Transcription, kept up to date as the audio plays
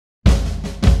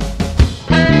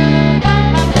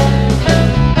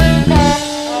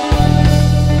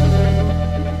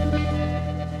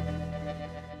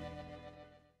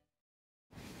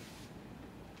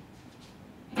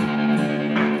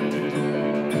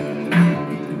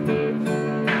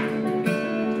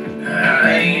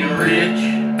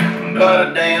but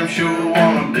I damn sure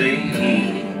wanna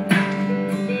be.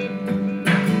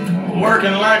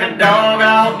 Working like a dog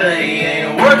all day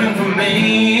ain't working for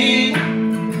me.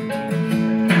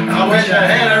 I wish I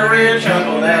had a rich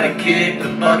uncle that'd kick the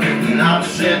bucket and I was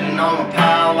sitting on a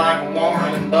pile like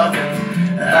Warren Buffett.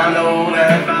 I know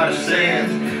that everybody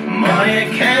says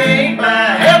money can't buy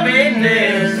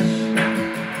happiness,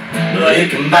 but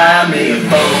it can buy me a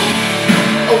boat.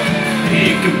 Oh,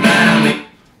 it can buy me.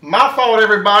 My fault,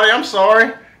 everybody. I'm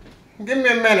sorry. Give me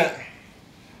a minute.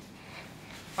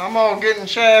 I'm all getting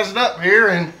shazzed up here,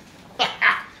 and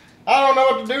I don't know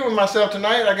what to do with myself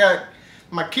tonight.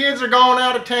 My kids are going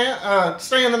out of town,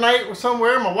 staying the night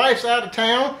somewhere. My wife's out of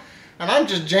town, and I'm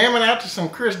just jamming out to some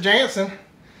Chris Janson.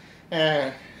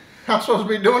 And I'm supposed to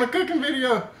be doing a cooking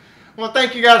video. Well,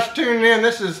 thank you guys for tuning in.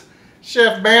 This is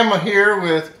Chef Bama here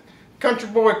with Country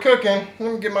Boy Cooking.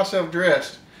 Let me get myself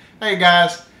dressed. Hey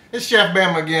guys, it's Chef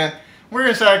Bama again. We're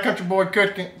inside Country Boy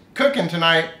Cooking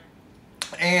tonight,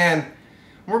 and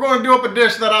we're going to do up a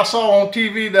dish that I saw on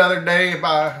TV the other day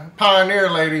by a pioneer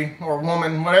lady or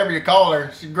woman, whatever you call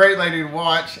her. She's a great lady to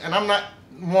watch, and I'm not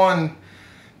one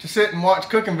to sit and watch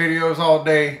cooking videos all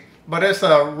day, but it's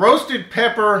a roasted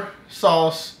pepper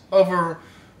sauce over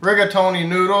rigatoni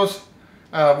noodles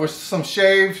with some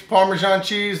shaved Parmesan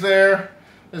cheese there.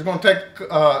 It's going to take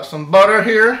some butter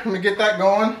here. Let me get that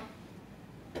going.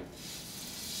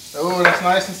 Oh, that's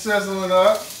nice and sizzling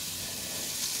up.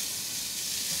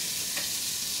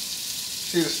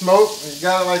 See the smoke? You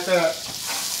got it like that.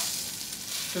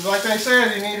 Because like they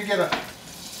said, you need to get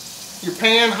your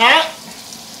pan hot.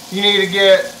 You need to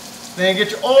get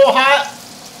your oil hot.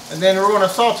 And then we're going to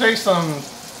saute some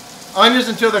onions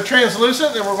until they're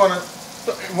translucent. And we're going to,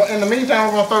 in the meantime,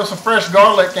 we're going to throw some fresh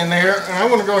garlic in there. And I'm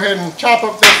going to go ahead and chop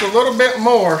up this a little bit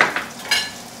more.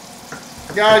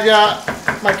 Guys, yeah,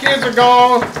 my kids are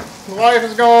gone. My wife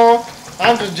is gone.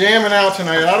 I'm just jamming out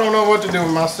tonight. I don't know what to do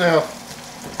with myself.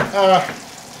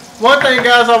 One thing,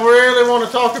 guys, I really want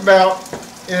to talk about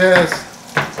is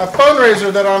a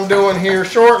fundraiser that I'm doing here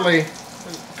shortly,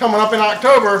 coming up in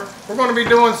October. We're going to be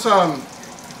doing some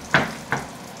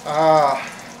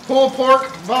pulled pork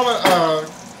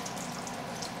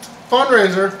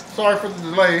fundraiser. Sorry for the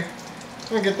delay.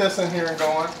 Let me get this in here and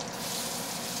going.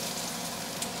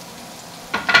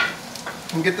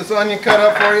 And get this onion cut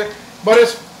up for you. But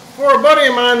it's for a buddy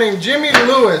of mine named Jimmy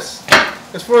Lewis.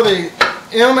 It's for the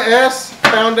MS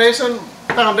Foundation,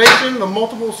 the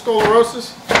multiple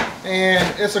sclerosis, and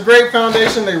it's a great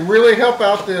foundation. They really help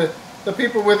out the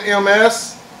people with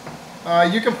MS.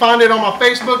 You can find it on my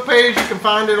Facebook page. You can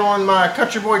find it on my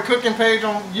Country Boy Cooking page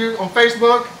on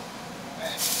Facebook.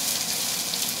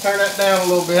 Turn that down a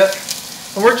little bit.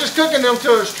 And we're just cooking them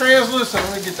till it's translucent.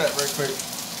 Let me get that very quick.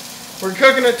 We're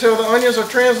cooking it till the onions are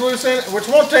translucent, which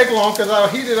won't take long because I'll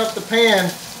heat it up the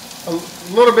pan a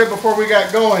little bit before we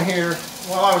got going here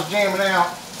while I was jamming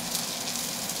out.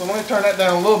 So let me turn that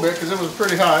down a little bit because it was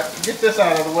pretty hot. Get this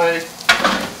out of the way.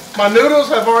 My noodles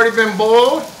have already been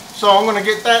boiled, so I'm going to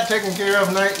get that taken care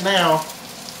of right now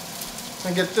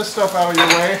and get this stuff out of your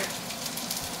way.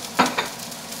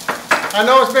 I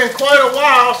know it's been quite a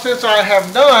while since I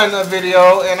have done a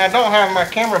video, and I don't have my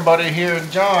camera buddy here,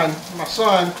 John, my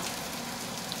son,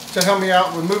 to help me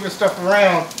out with moving stuff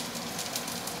around.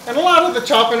 And a lot of the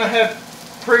chopping I had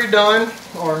pre-done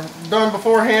or done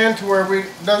beforehand to where we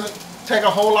doesn't take a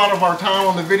whole lot of our time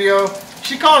on the video.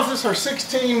 She calls this her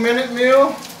 16-minute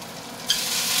meal.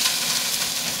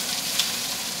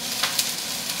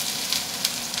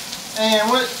 And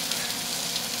what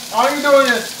all you're doing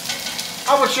is,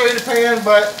 I will show you the pan,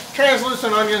 but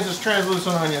translucent onions is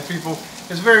translucent onion, people.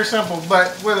 It's very simple.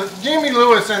 But with Jimmy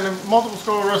Lewis and the multiple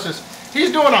sclerosis,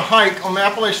 he's doing a hike on the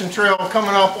Appalachian Trail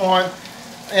coming up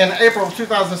in April of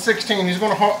 2016. He's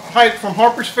going to hike from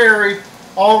Harper's Ferry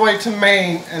all the way to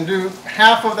Maine and do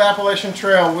half of the Appalachian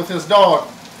Trail with his dog.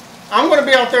 I'm going to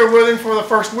be out there with him for the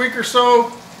first week or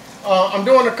so. I'm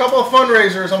doing a couple of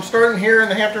fundraisers. I'm starting here in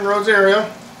the Hampton Roads area.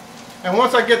 And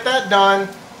once I get that done,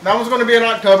 that one's going to be in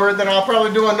October. Then I'll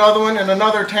probably do another one in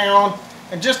another town.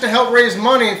 And just to help raise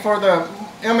money for the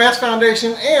MS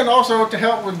Foundation and also to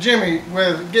help with Jimmy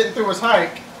with getting through his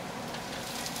hike.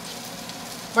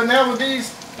 But now with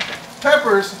these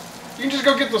peppers, you can just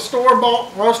go get the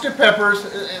store-bought roasted peppers.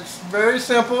 It's very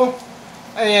simple,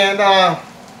 and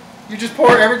you just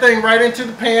pour everything right into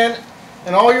the pan,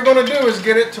 and all you're going to do is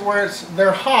get it to where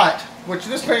they're hot, which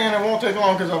this pan, it won't take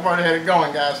long because I've already had it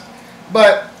going, guys.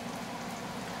 But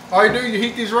all you do, you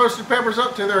heat these roasted peppers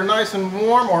up till they're nice and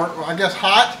warm, or I guess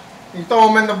hot. You throw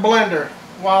them in the blender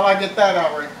while I get that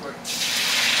out right quick.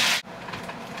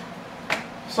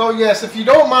 So yes, if you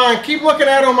don't mind, keep looking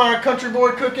out on my Country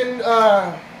Boy Cooking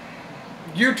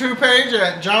YouTube page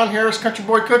at John Harris Country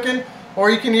Boy Cooking, or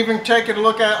you can even take a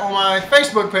look at on my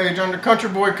Facebook page under Country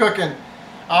Boy Cooking.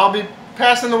 I'll be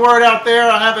passing the word out there.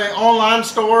 I have an online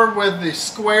store with the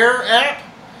Square app.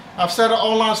 I've set an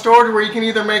online store where you can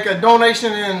either make a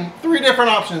donation in 3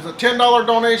 different options: a $10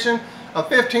 donation, a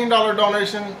 $15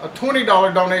 donation, a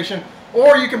 $20 donation,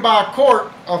 or you can buy a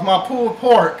quart of my pulled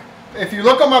pork. If you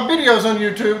look on my videos on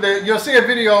YouTube, you'll see a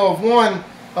video of one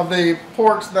of the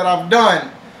porks that I've done.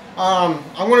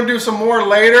 I'm going to do some more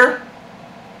later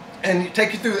and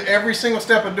take you through every single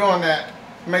step of doing that.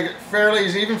 Make it fairly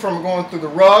easy, even from going through the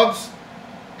rubs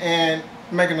and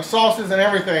making the sauces and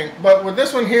everything. But with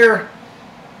this one here,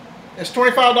 it's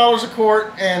 $25 a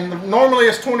quart, and normally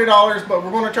it's $20, but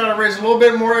we're going to try to raise a little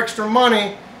bit more extra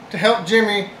money to help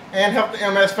Jimmy and help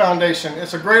the MS Foundation.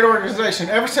 It's a great organization.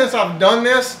 Ever since I've done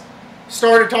this,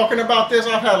 started talking about this,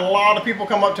 I've had a lot of people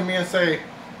come up to me and say,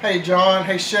 "Hey John,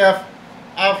 hey Chef,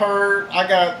 I've heard,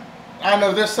 I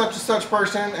know this such and such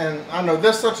person, and I know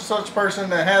this such and such person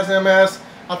that has MS.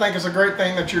 I think it's a great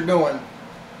thing that you're doing."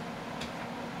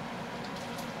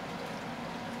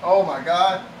 Oh my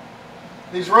God.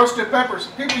 These roasted peppers.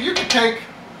 People, you can take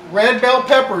red bell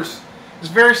peppers. It's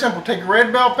very simple. Take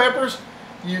red bell peppers,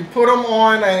 you put them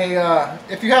on a,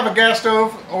 if you have a gas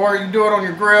stove, or you do it on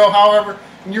your grill, however,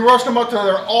 and you roast them up till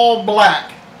they're all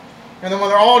black. And then when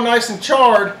they're all nice and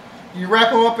charred, you wrap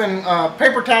them up in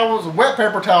paper towels, wet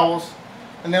paper towels,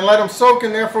 and then let them soak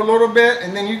in there for a little bit,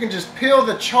 and then you can just peel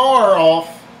the char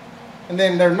off, and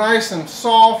then they're nice and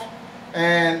soft,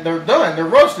 and they're done. They're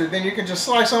roasted. Then you can just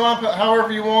slice them up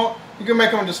however you want. You can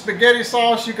make them into spaghetti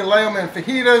sauce. You can lay them in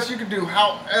fajitas. You can do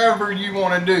however you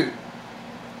want to do.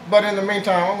 But in the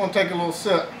meantime, I'm going to take a little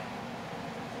sip.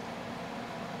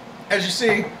 As you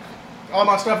see, all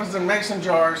my stuff is in mason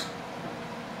jars.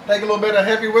 Take a little bit of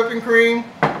heavy whipping cream,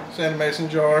 it's in a mason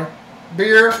jar.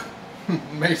 Beer,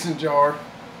 mason jar.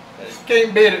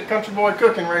 Can't beat it. Country Boy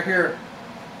Cooking right here.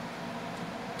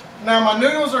 Now my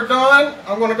noodles are done.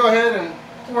 I'm going to go ahead and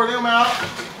pour them out.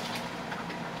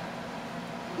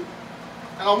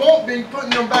 And I won't be putting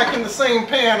them back in the same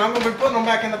pan. I'm going to be putting them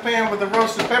back in the pan with the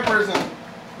roasted peppers and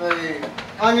the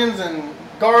onions and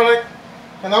garlic.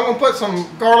 And I'm going to put some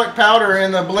garlic powder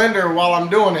in the blender while I'm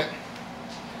doing it.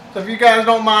 So if you guys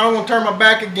don't mind, I'm going to turn my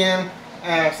back again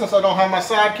since I don't have my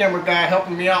side camera guy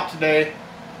helping me out today.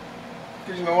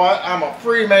 Because you know what? I'm a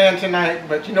free man tonight.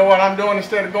 But you know what I'm doing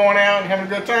instead of going out and having a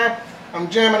good time? I'm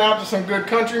jamming out to some good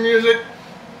country music.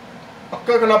 I'm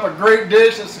cooking up a great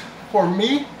dish that's for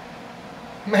me.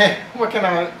 Man, what can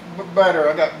I put better?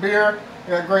 I got beer, I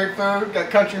got great food,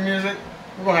 got country music.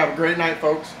 We're going to have a great night,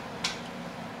 folks.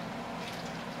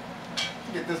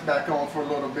 Get this back on for a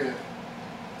little bit.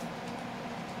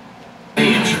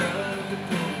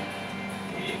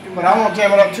 But I won't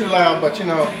jam it up too loud, but you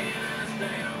know,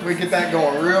 we get that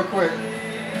going real quick.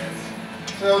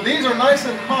 So these are nice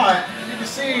and hot. You can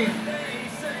see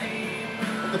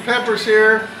the peppers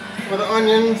here with the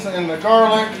onions and the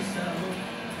garlic.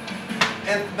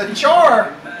 And the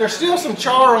char, there's still some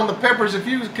char on the peppers if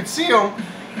you could see them.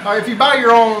 If you buy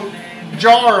your own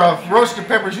jar of roasted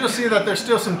peppers, you'll see that there's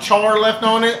still some char left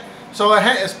on it. So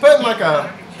it's putting like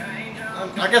a,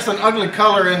 I guess, an ugly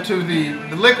color into the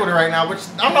liquid right now, which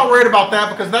I'm not worried about that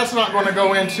because that's not going to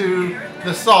go into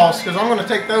the sauce, because I'm going to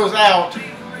take those out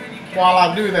while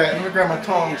I do that. Let me grab my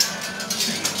tongs.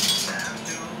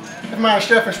 If my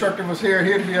chef instructor was here,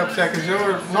 he'd be upset because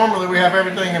normally we have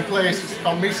everything in place. It's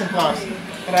called mise en place,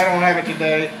 but I don't have it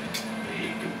today.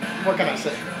 What can I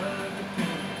say?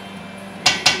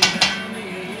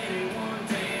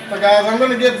 But guys, I'm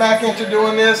going to get back into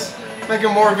doing this,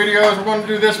 making more videos. We're going to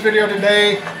do this video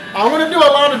today. I'm going to do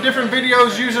a lot of different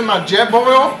videos using my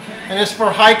Jetboil, and it's for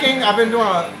hiking. I've been doing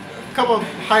a couple of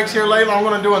hikes here lately. I'm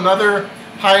going to do another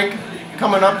hike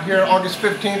coming up here August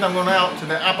 15th. I'm going out to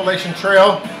the Appalachian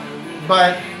Trail.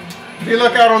 But if you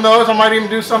look out on those, I might even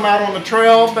do some out on the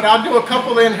trail. But I'll do a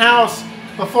couple in-house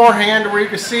beforehand where you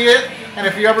can see it. And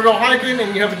if you ever go hiking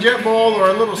and you have a Jetboil or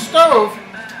a little stove,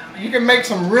 you can make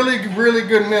some really, really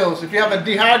good meals. If you have a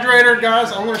dehydrator,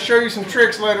 guys, I'm going to show you some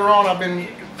tricks later on. I've been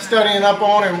studying up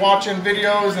on and watching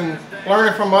videos and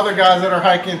learning from other guys that are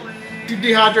hiking. If you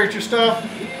dehydrate your stuff,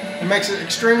 it makes it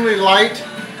extremely light.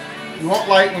 You want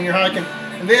light when you're hiking.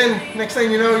 And then, next thing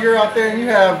you know, you're out there and you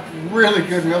have really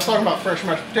good meals. Talking about fresh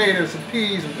mashed potatoes and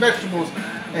peas and vegetables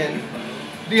and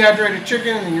dehydrated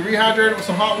chicken, and you rehydrate it with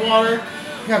some hot water.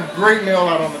 You have a great meal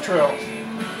out on the trails.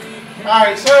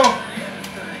 Alright, so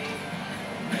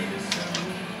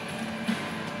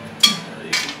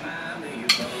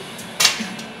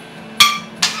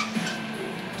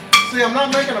See, I'm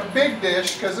not making a big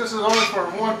dish because this is only for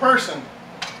one person.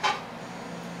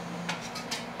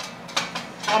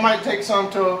 I might take some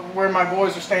to where my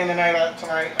boys are staying the night at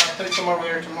tonight. I'll take some over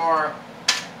there tomorrow,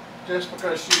 just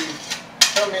because she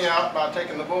helped me out by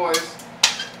taking the boys.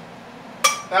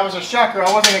 That was a shocker.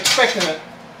 I wasn't expecting it.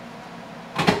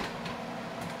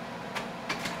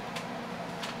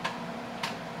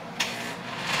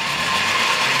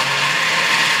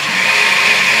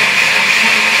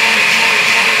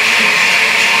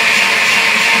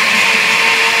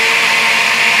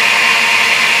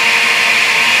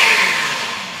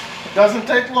 It doesn't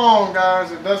take long,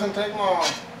 guys. It doesn't take long.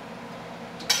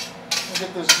 I'll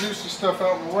get this juicy stuff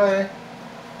out of the way.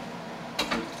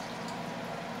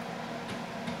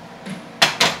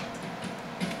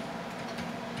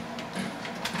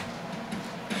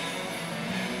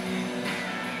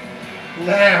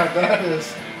 Now, that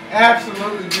is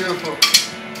absolutely beautiful.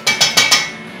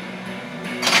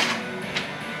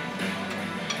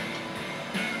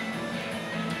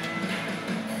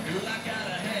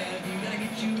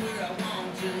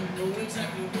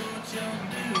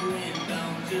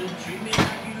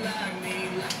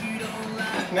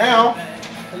 Now,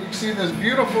 you can see this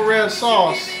beautiful red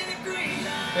sauce.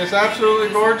 It's absolutely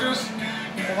gorgeous.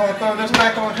 I'm going to throw this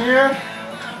back on here.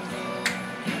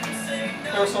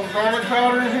 Throw some garlic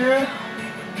powder in here.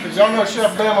 Because y'all know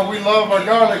Chef Bama, we love our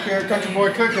garlic here at Country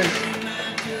Boy Cooking.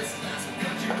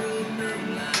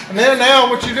 And then now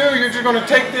what you do, you're just going to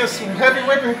take this heavy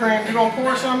whipping cream, you're going to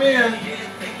pour some in.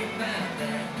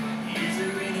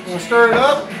 You're going to stir it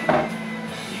up.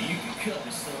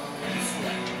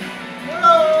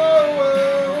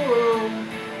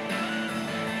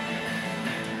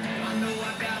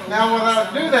 Now when I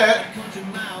do that,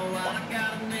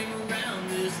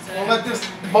 I'll let this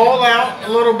boil out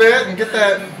a little bit and get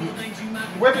that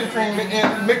whipping cream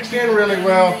mixed in really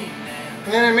well.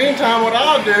 And then in the meantime, what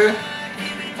I'll do,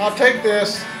 I'll take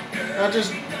this,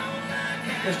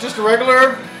 it's just a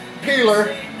regular peeler,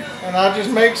 and I'll just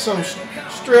make some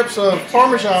strips of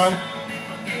Parmesan,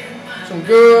 some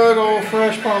good old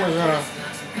fresh Parmesan.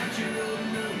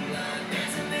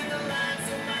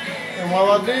 And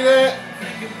while I do that,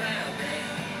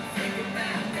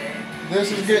 this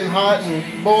is getting hot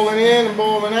and boiling in and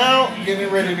boiling out, getting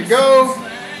it ready to go.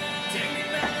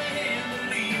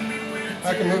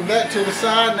 I can move that to the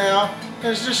side now. And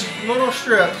it's just little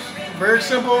strips. Very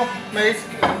simple, made.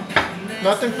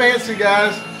 Nothing fancy,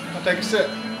 guys. I'll take a sip.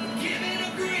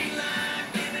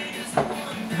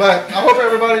 But I hope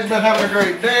everybody's been having a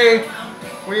great day.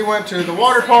 We went to the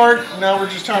water park. Now we're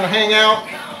just trying to hang out,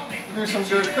 do some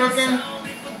good cooking.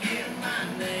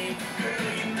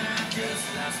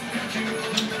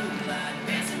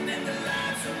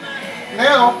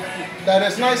 Now that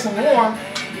it's nice and warm,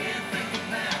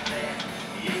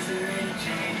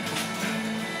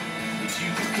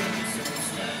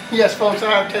 yes folks,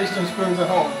 I have tasting spoons at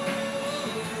home.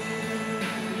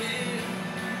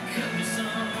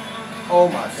 Oh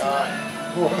my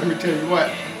God. Boy, let me tell you what.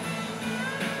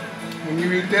 When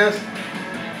you eat this,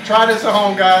 try this at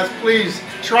home, guys. Please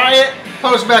try it.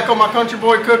 Post back on my Country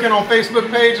Boy Cooking on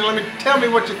Facebook page and tell me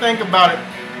what you think about it.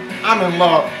 I'm in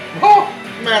love. Oh,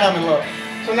 man, I'm in love.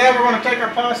 So now we're going to take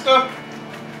our pasta.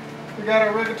 We got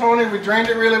our rigatoni. We drained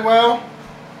it really well.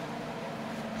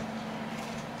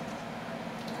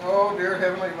 Oh, dear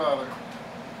Heavenly Father.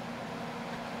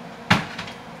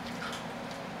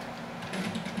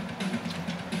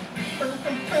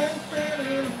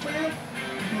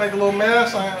 Make a little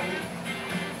mess.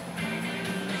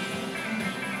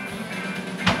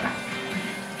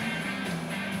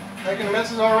 Making the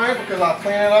mess is alright because I'll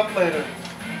clean it up later.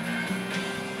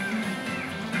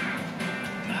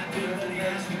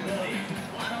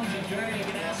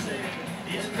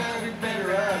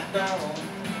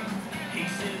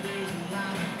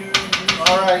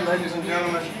 Alright, ladies and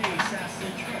gentlemen.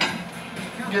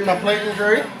 Get my plate and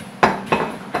tray.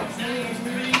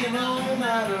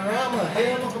 I'm a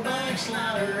hell of a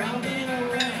backslider. I've been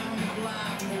around the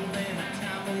block more than a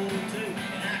time or two.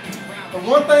 The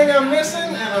one thing I'm missing,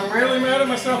 and I'm really mad at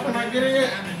myself for not getting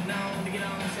it,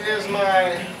 is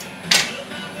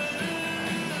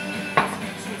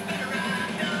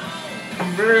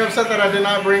I'm very upset that I did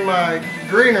not bring my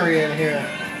greenery in here.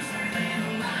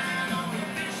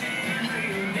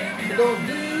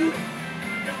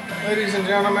 Ladies and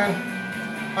gentlemen,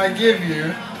 I give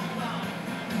you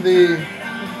the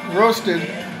roasted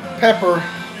pepper.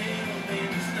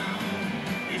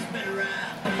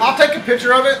 I'll take a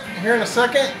picture of it here in a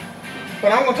second,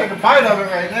 but I'm going to take a bite of it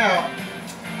right now,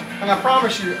 and I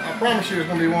promise you it's going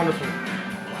to be wonderful.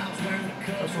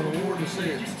 That's what the warden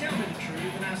said.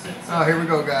 Oh, here we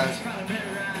go, guys.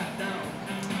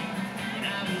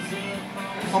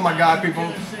 Oh my God, people.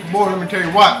 Boy, let me tell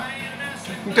you what.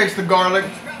 You taste the garlic,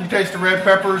 you taste the red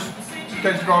peppers, you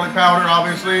taste the garlic powder,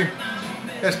 obviously.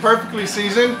 It's perfectly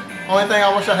seasoned. Only thing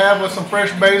I wish I had was some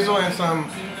fresh basil and some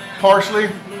parsley.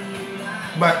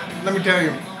 But let me tell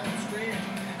you,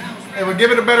 it would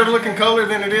give it a better looking color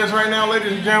than it is right now,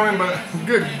 ladies and gentlemen, but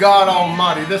good God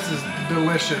almighty, this is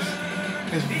delicious.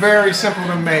 It's very simple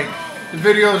to make. The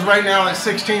video is right now at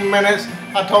 16 minutes.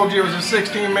 I told you it was a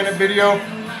 16-minute video.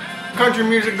 Country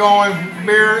music going,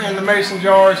 beer in the mason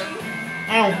jars.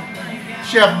 I'm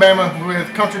Chef Bama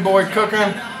with Country Boy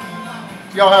Cooking.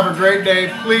 Y'all have a great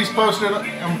day. Please post it,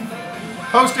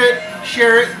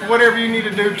 share it, whatever you need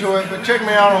to do to it. But check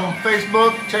me out on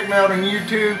Facebook, check me out on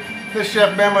YouTube. This is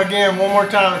Chef Bama again, one more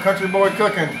time, Country Boy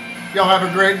Cooking. Y'all have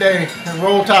a great day and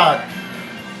roll tide.